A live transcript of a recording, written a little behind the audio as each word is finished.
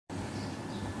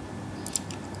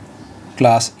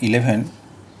Class 11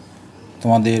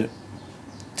 তোমাদের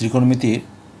ত্রিকোণমিতির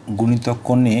গুণিতক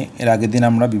কোণ নিয়ে এর আগের দিন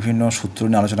আমরা বিভিন্ন সূত্র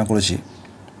নিয়ে আলোচনা করেছি।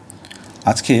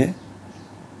 আজকে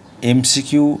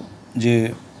এমসিকিউ যে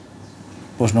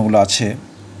প্রশ্নগুলো আছে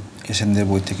এসএনদের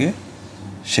বই থেকে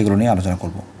সেগুলো নিয়ে আলোচনা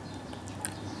করব।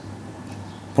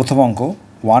 প্রথম অঙ্ক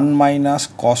 1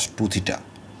 - cos 2θ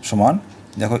সমান,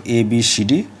 দেখো এ বি সি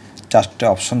ডি চারটে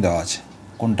অপশন দেওয়া আছে,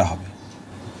 কোনটা হবে?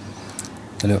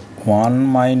 তাহলে 1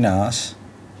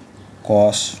 -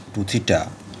 cos 2θ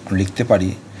লিখতে পারি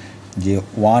যে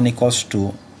 1 =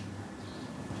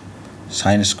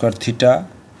 sin square theta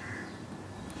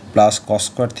plus cos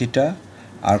square theta,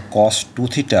 আর cos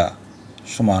 2θ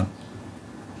সমান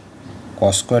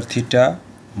cos square theta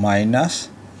minus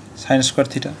sin square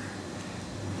theta.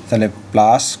 তাহলে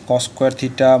plus cos square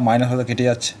theta minus হতে কেটে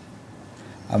যাচ্ছে,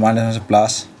 আর মাইনাস হচ্ছে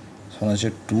প্লাস, সমান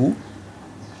হচ্ছে 2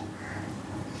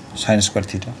 sin স্কোয়ার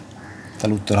থিটা।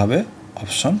 তাহলে উত্তর হবে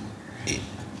অপশন এ।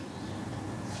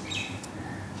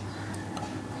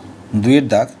 2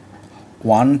 দাগ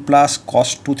 1 + cos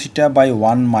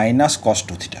 2θ/1 - cos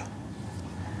 2θ।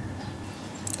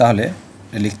 তাহলে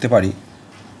লিখতে পারি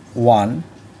 1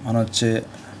 মানে হচ্ছে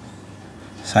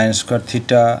sin square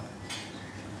theta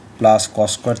plus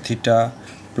cos square theta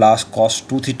plus cos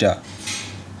 2θ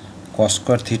cos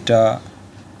square theta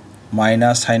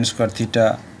minus sin square theta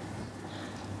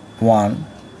 1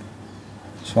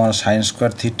 সমান sin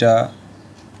square theta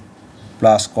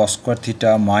plus cos square theta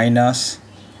minus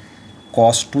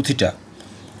cos 2θ,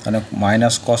 মানে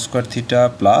minus cos square theta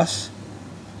plus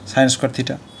sin square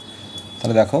theta.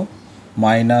 তাহলে দেখো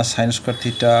minus sin square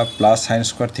theta plus sin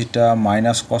square theta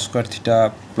minus cos square theta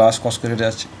plus cos square theta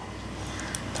আছে।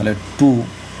 তাহলে 2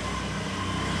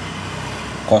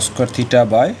 cos square theta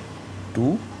by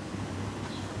 2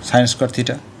 sin square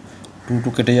theta, 2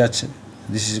 কেটে যাচ্ছে,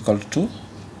 this is equal to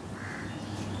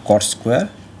cot square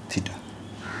theta.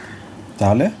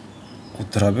 তাহলে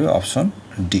উত্তর হবে option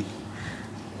D.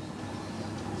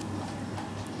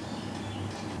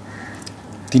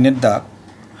 3 দাগ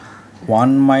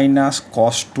 1 -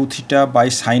 cos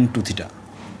 2θ/sin 2θ।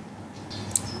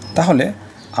 তাহলে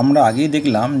আমরা আগেই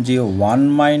দেখলাম যে 1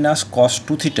 - cos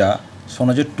 2θ সমান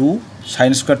হচ্ছে 2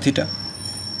 sin স্কোয়ার থিটা।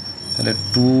 তাহলে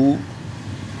 2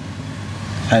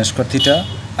 sin স্কোয়ার থিটা,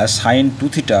 আর sin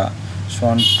 2θ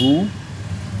সমান 2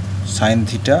 sin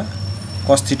থিটা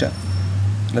cos থিটা।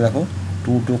 তাহলে দেখো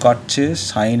 2 কাটছে,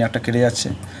 সাইন একটা কেটে যাচ্ছে,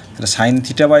 তাহলে sin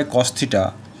θ/cos থিটা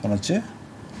সমান হচ্ছে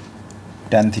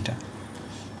tan থিটা।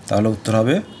 তাহলে উত্তর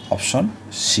হবে অপশন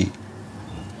সি।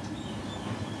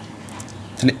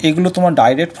 তাহলে এগুলো তোমার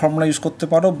ডাইরেক্ট ফর্মুলা ইউজ করতে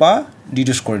পারো বা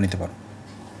ডিডিউস করে নিতে পারো।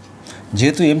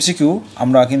 যেহেতু এমসিকিউ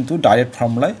আমরা কিন্তু ডাইরেক্ট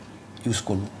ফর্মুলায় ইউজ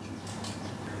করব।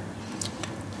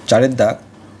 4 দাগ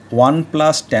 1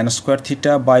 + tan square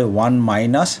θ/1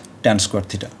 - tan square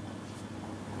theta.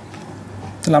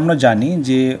 তাহলে আমরা জানি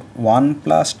যে 1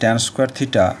 + tan স্কোয়ার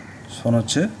থিটা সমান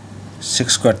হচ্ছে sec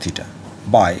স্কোয়ার থিটা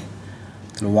বাই,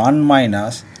 তাহলে 1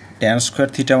 - tan স্কোয়ার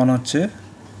থিটা মানে হচ্ছে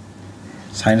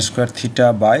sin square theta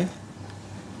by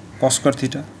cos square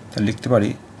theta. তাহলে লিখতে পারি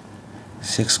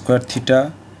sec স্কোয়ার থিটা,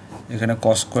 এখানে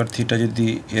cos স্কোয়ার থিটা যদি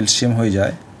এলসিএম হয়ে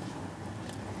যায়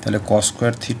তাহলে cos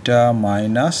square theta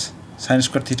minus sin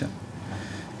square theta,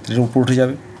 তাহলে উপর উঠে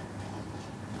যাবে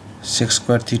sec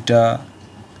square theta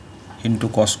into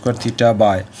cos square theta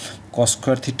by cos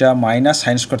square theta minus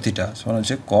sin square theta সমান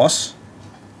হচ্ছে cos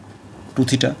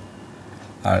 2θ,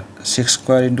 আর sec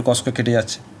square into cos square কেটে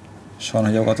যাচ্ছে, সমান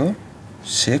হয়ে যাবে কত?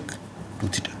 sec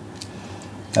 2θ।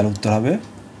 তাহলে উত্তর হবে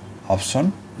অপশন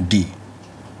ডি।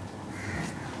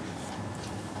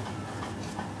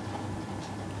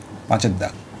 5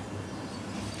 দাগ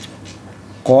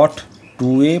cot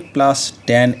 2a +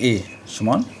 tan a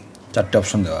সমান, চারটে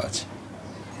অপশন দেওয়া আছে।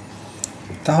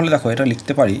 তাহলে দেখো এটা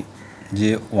লিখতে পারি যে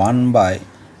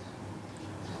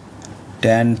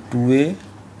 1/tan 2a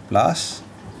 +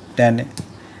 tan a।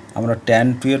 আমরা tan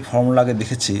 2 এর ফর্মুলা আগে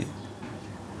দেখেছি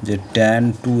যে tan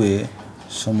 2a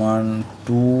সমান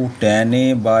 2 tan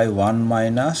a/1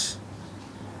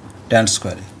 - tan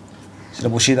square a, সেটা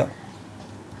বসিয়ে দাও।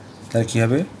 তাহলে কী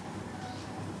হবে?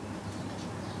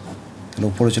 তাহলে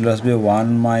উপরে চলে আসবে 1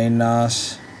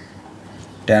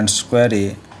 - tan square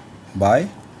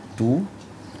a/2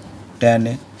 tan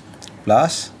a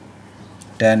plus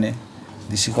tan a,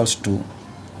 this equals to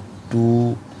 2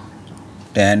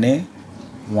 tan a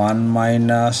 1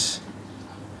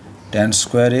 - tan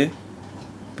square a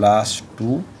plus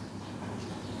 2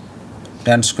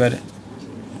 tan square a।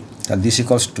 তাহলে this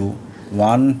equals to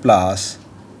 1 +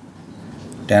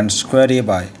 tan square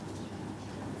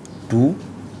a/2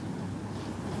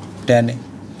 tan a।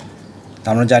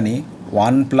 আমরা জানি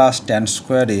 1 + tan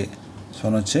স্কোয়ার a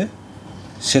সমান হচ্ছে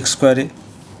সেক স্কোয়ারে,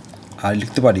 আর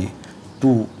লিখতে পারি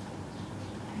 2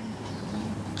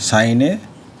 sign এ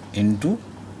into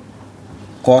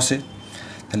cos এ।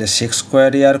 তাহলে সেক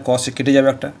স্কোয়ারে আর কস এ কেটে যাবে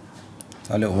একটা,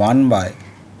 তাহলে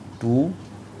 1/2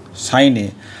 সাইন এ,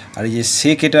 আর এই যে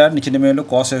সেক এটা নিচে নেমে এলো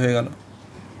কস এ হয়ে গেল,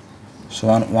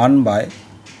 সমান 1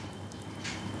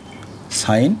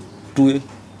 সাইন 2a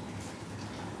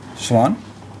সমান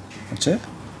হচ্ছে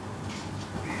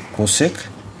কোসেক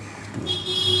 2।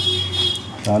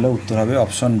 তাহলে উত্তর হবে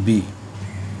অপশন বি।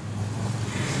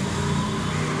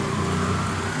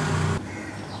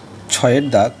 6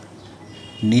 দাগ,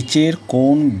 নিচের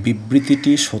কোন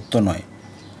বিবৃতিটি সত্য নয়?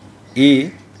 এ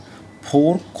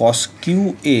 4 cos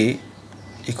QA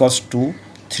equals to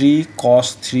 3 cos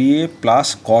 3a plus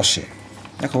cos a।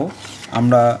 দেখো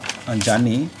আমরা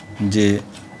জানি যে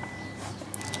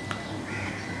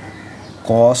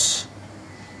cos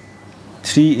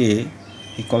 3a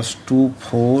equals to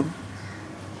 4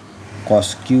 cos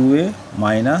QA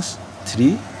minus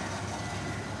 3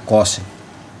 cos a,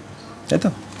 তাই তো?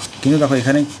 কিন্তু দেখো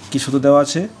এখানে কি সূত্র দেওয়া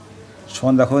আছে,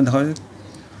 সমান দেখো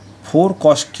 4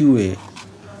 cos QA,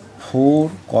 4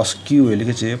 cos QA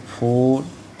লিখেছে 4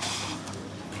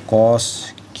 cos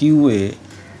QA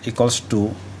ইকুয়ালস টু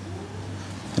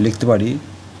লিখতে পারি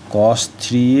cos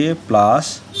 3a plus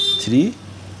 3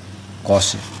 cos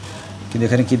a। কিন্তু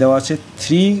এখানে কী দেওয়া আছে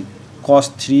 3 cos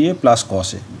 3a plus cos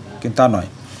a, কিন্তু তা নয়,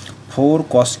 4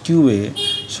 cos QA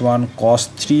সমান cos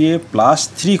 3a plus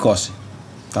 3 cos a।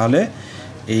 তাহলে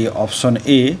এই অপশন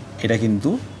এ এটা কিন্তু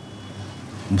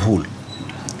ভুল।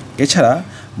 এছাড়া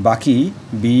বাকি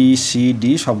বি সি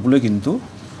ডি সবগুলো কিন্তু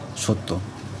সত্য।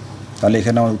 তাহলে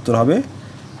এখানে আমার উত্তর হবে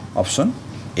অপশন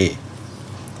এ।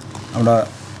 আমরা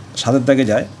 7 দাগে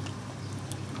যাই।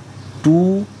 2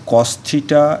 cos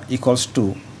theta equals to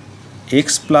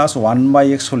x plus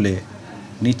 1/x হলে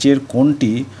নিচের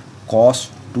কোনটি cos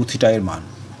 2 থিটা এর মান?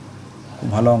 খুব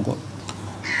ভালো অঙ্ক।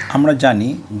 আমরা জানি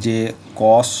যে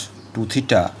cos 2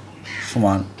 থিটা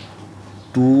সমান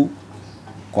 2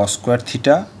 cos স্কোয়ার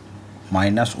থিটা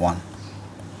মাইনাস 1।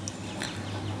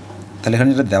 তাহলে এখানে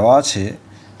যেটা দেওয়া আছে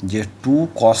যে 2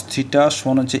 cos থিটা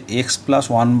সমান হচ্ছে এক্স প্লাস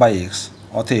 1/x,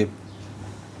 অতএব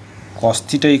cos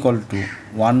theta equal to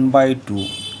 1/2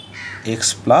 x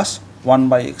plus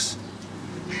 1/x।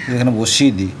 এখানে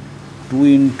বসিয়ে দিই 2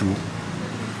 ইন্টু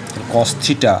cos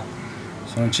থিটা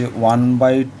সমান হচ্ছে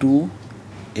 1/2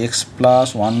 এক্স প্লাস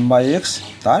 1/x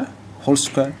তার হোল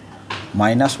স্কোয়ার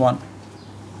মাইনাস 1।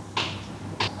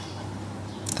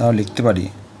 তাহলে লিখতে পারি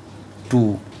 2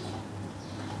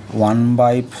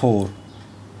 1/4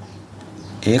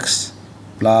 এক্স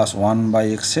প্লাস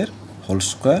 1/x এর হোল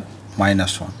স্কোয়ার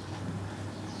মাইনাস 1।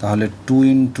 তাহলে 2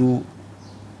 into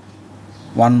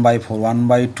 1/4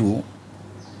 1/2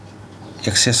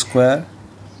 x square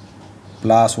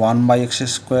plus 1/x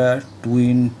square, 2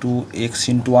 into x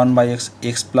into 1/x,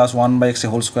 x plus 1/x এর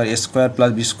হোল স্কোয়ার, এ square plus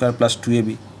B square plus 2ab,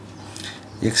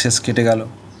 x কেটে গেল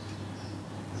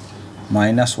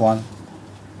minus 1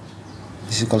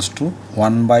 this equals to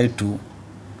 1/2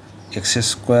 x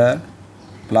square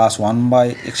plus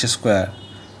 1/x square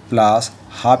plus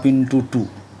half into 2,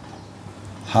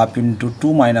 half into 2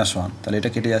 minus 1, তাহলে এটা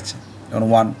কেটে যাচ্ছে এখন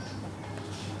 1,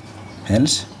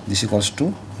 Haynes this equals to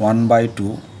 1/2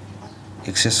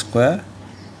 x square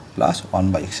plus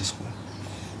 1/x square.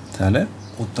 তাহলে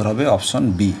উত্তর হবে অপশন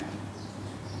বি।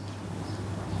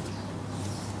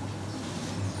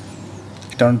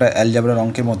 এটা একটা অ্যালজেব্রার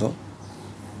অঙ্কের মতো।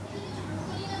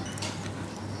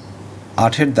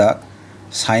 8 দাগ,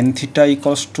 সাইন থিটা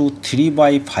ইকুয়ালস টু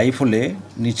 3/5 হলে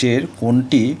নিচের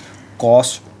কোনটি cos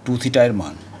 2 থিটা এর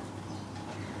মান?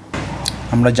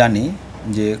 আমরা জানি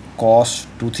যে cos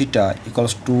 2 theta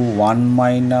equals to 1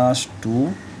 minus 2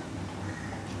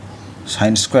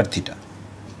 sine square theta.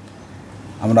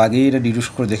 আমরা আগেই এটা ডিডিউস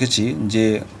করে দেখেছি যে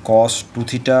cos 2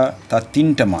 থিটা তার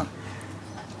 3টে মান।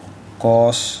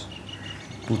 cos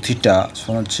 2 থিটা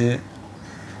সমান হচ্ছে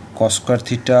cos square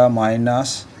theta minus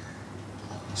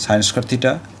sine square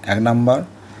theta 1 number,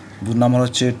 2 number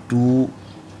হচ্ছে 2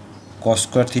 cos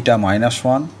square theta minus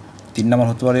 1, 3 number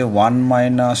হতে পারে 1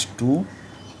 মাইনাস 2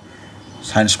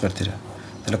 সাইন স্কোয়ার থিটা।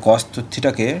 তাহলে cos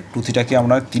 2 থিটাকে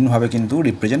আমরা 3ভাবে কিন্তু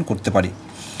রিপ্রেজেন্ট করতে পারি।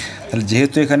 তাহলে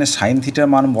যেহেতু এখানে সাইন থিটার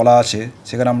মান বলা আছে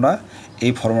সেখানে আমরা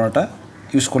এই ফর্মুলাটা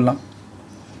ইউজ করলাম।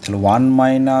 তাহলে 1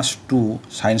 মাইনাস 2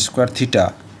 সাইন স্কোয়ার থিটা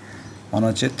মানে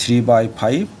হচ্ছে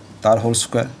 3/5 তার হোল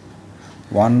স্কোয়ার,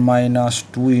 1 মাইনাস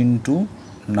 2 ইন্টু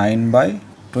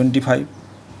 9/25,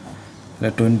 তাহলে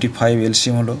 25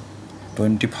 এলসিএম হলো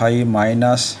 25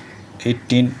 মাইনাস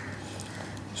 18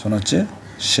 শোন হচ্ছে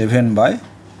 7/25।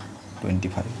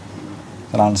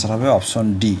 তাহলে আনসার হবে অপশন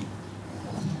ডি।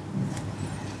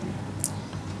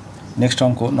 নেক্সট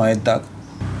অঙ্ক 9 দাগ,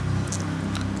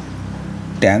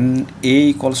 tan a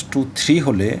 = 3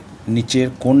 হলে নিচের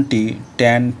কোনটি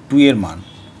tan 2 এর মান?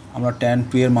 আমরা tan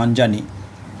 2 এর মান জানি,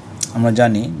 আমরা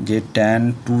জানি যে tan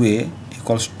 2a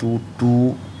 = 2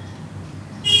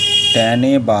 tan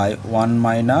a by 1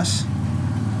 minus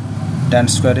tan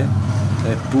square,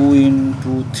 তাহলে 2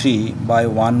 into 3 by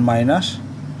 1 minus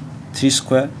 3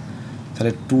 square,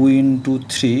 তাহলে 2 into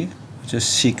 3 হচ্ছে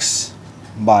 6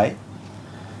 by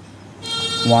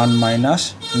 1 minus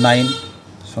 9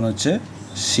 সমান হচ্ছে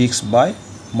 6 by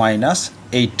minus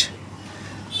 8,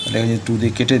 তাহলে এখানে 2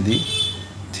 দিয়ে কেটে দিই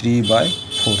 3 by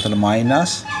 4, তাহলে minus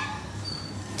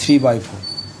 3 by 4,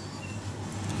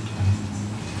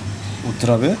 উত্তর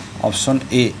হবে অপশন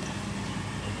এ,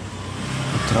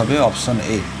 উত্তর হবে অপশন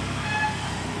এ।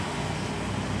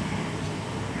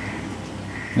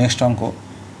 নেক্সট অঙ্ক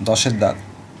 10 দাগ,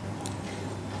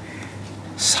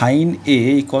 sin a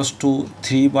 =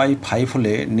 3/5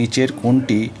 হলে নিচের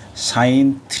কোনটি sin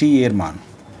 3 এর মান?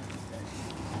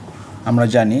 আমরা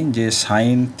জানি যে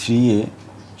sin 3a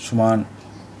সমান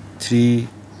 3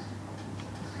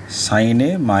 sin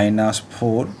a minus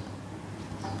 4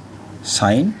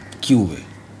 sin cube a,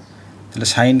 তাহলে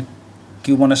sin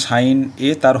কিউব মানে sin a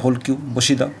তার হোল কিউব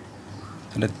বসিয়ে দাও,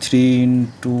 তাহলে 3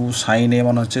 into sin a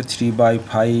মানে হচ্ছে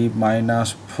 3/5 minus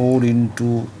 4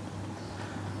 into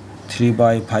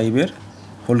 3/5 এর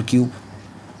হোল কিউব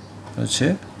হচ্ছে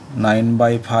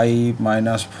 9/5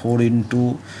 minus 4 into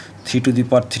 3 to the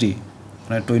power 3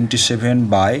 মানে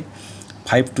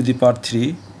 27/5 to the power 3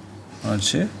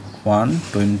 হচ্ছে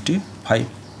 125,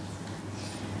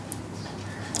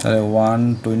 তাহলে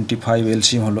 125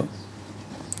 এলসিএম হলো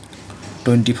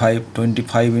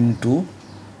 25 into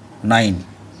 9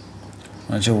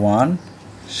 হচ্ছে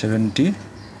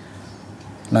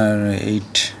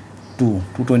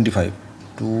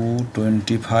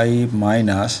 225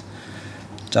 মাইনাস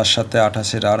 4 7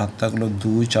 28 আর হাত থাকলো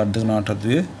 2, 4 2 8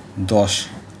 2 10,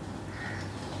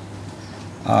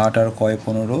 8 আর কয়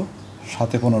 15,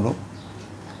 7 15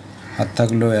 হাত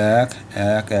থাকলো 1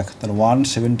 1 1, তাহলে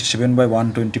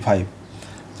 177/125,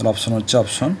 তাহলে অপশন হচ্ছে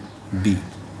অপশন বি।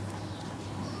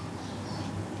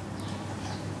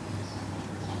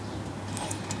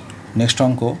 নেক্সট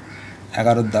অঙ্ক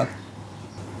 11 দাগ,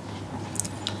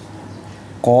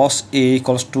 cos a =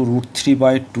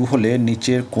 √3/2 হলে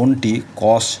নিচের কোনটি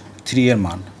cos 3 এর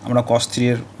মান? আমরা cos 3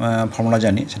 এর ফর্মুলা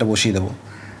জানি, সেটা বসিয়ে দেব,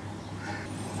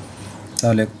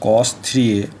 তাহলে cos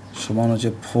 3a সমান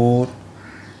হচ্ছে 4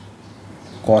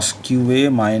 cos cube a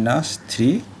minus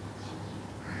 3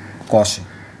 cos a,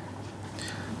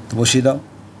 তো বসিয়ে দাও,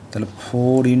 তাহলে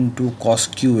 4 into cos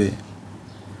কিউব a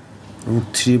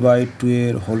 √3/2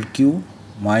 এর হোল কিউব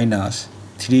মাইনাস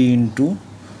 3 into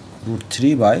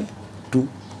 √3/2,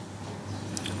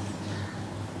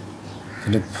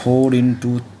 তাহলে 4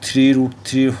 into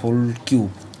 3 whole cube,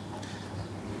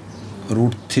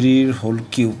 √3 whole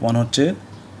cube মানে হচ্ছে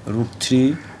 √3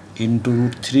 into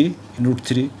 √3 into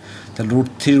 √3, তাহলে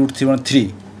 √3 মানে 3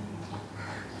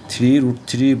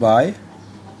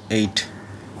 √3/8,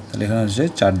 তাহলে এখানে হচ্ছে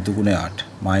 4 2 8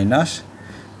 মাইনাস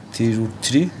 3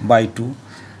 √3/2,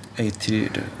 এই 3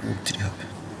 এটা √3 হবে,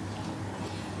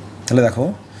 তাহলে দেখো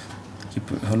কি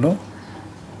হলো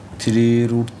 3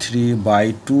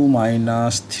 √3/2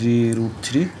 minus 3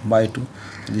 √3/2,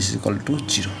 this is equal to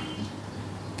 0,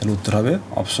 তাহলে উত্তর হবে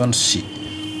অপশন সি।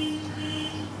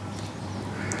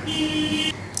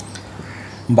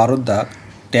 12 দাগ,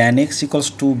 tan x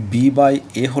 =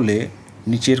 b/a হলে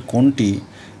নিচের কোনটি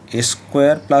a²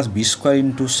 + b²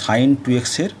 into sin 2x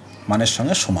এর মানের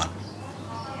সঙ্গে সমান?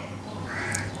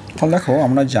 তাহলে দেখো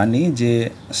আমরা জানি যে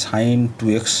sin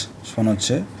 2x সমান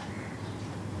হচ্ছে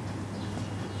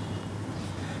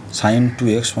sin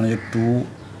 2x মানে 2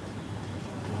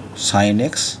 sin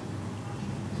x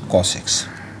cos x,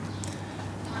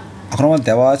 এখন আমার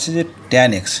দেওয়া আছে যে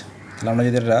tan x, তাহলে আমরা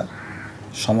যদি এটা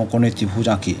সমকোণী ত্রিভুজ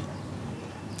আঁকি,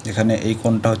 এখানে এই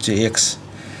কোণটা হচ্ছে x,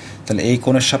 তাহলে এই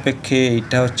কোণের সাপেক্ষে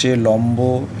এইটা হচ্ছে লম্ব,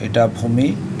 এটা ভূমি,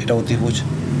 এটা অতিভুজ,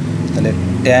 তাহলে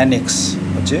tan x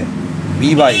হচ্ছে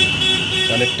b/a,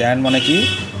 তাহলে tan মানে কি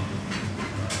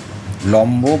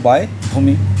লম্ব বাই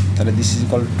ভূমি, তাহলে this is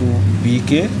equal to B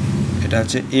কে, এটা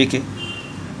হচ্ছে এ কে,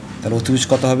 তাহলে অতিভুজ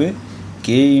কত হবে k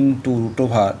into √a²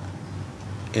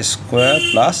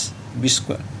 + b²,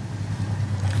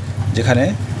 যেখানে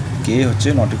k হচ্ছে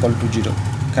নট ইকুয়াল টু 0,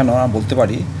 কেন আমরা বলতে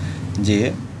পারি যে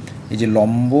এই যে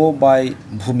লম্ব বাই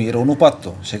ভূমি এর অনুপাত,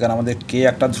 সেখানে আমাদের k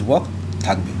একটা ধ্রুবক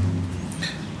থাকবে,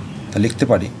 তা লিখতে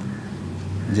পারি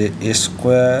যে a²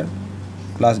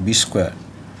 + b²,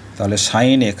 তাহলে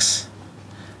sin x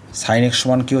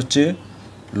সমান কি হচ্ছে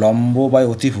লম্ব বাই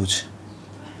অতিভুজ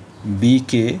b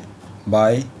K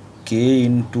by K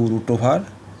into root over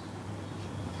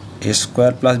a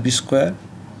square plus B square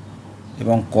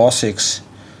এবং কস এক্স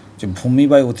যে ভূমি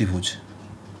বাই অতিভুজ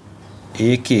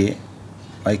এ কে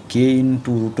by K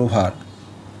into root over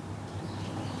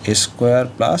a square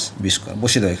plus B square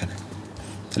বসিয়ে দাও এখানে,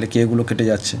 তাহলে কেগুলো কেটে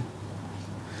যাচ্ছে,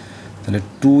 তাহলে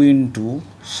 2 ইন্টু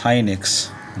সাইন এক্স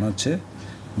মানে হচ্ছে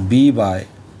B by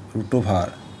root over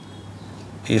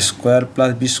a square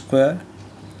plus B square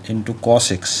into cos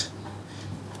x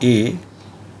A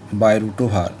by root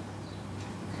over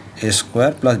a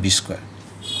square plus B square,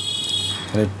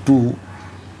 তাহলে 2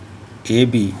 এ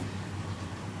বি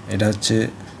এটা হচ্ছে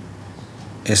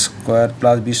এ square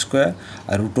plus B square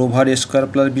R root over a square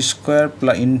plus B square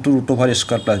plus into root over a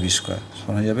square plus B square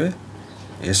শোনা যাবে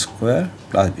এ square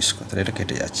plus B square, তাহলে এটা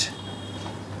কেটে যাচ্ছে,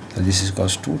 তাহলে this is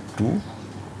equals to 2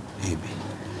 A B,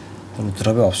 তাহলে উত্তর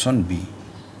হবে অপশন বি।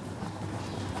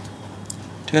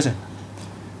 ঠিক আছে,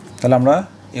 তাহলে আমরা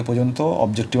এ পর্যন্ত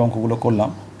অবজেক্টিভ অঙ্কগুলো করলাম,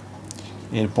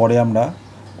 এরপরে আমরা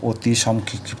অতি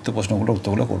সংক্ষিপ্ত প্রশ্নগুলোর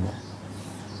উত্তরগুলো করব।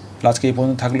 আজকে এই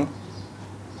পর্যন্ত থাকলো।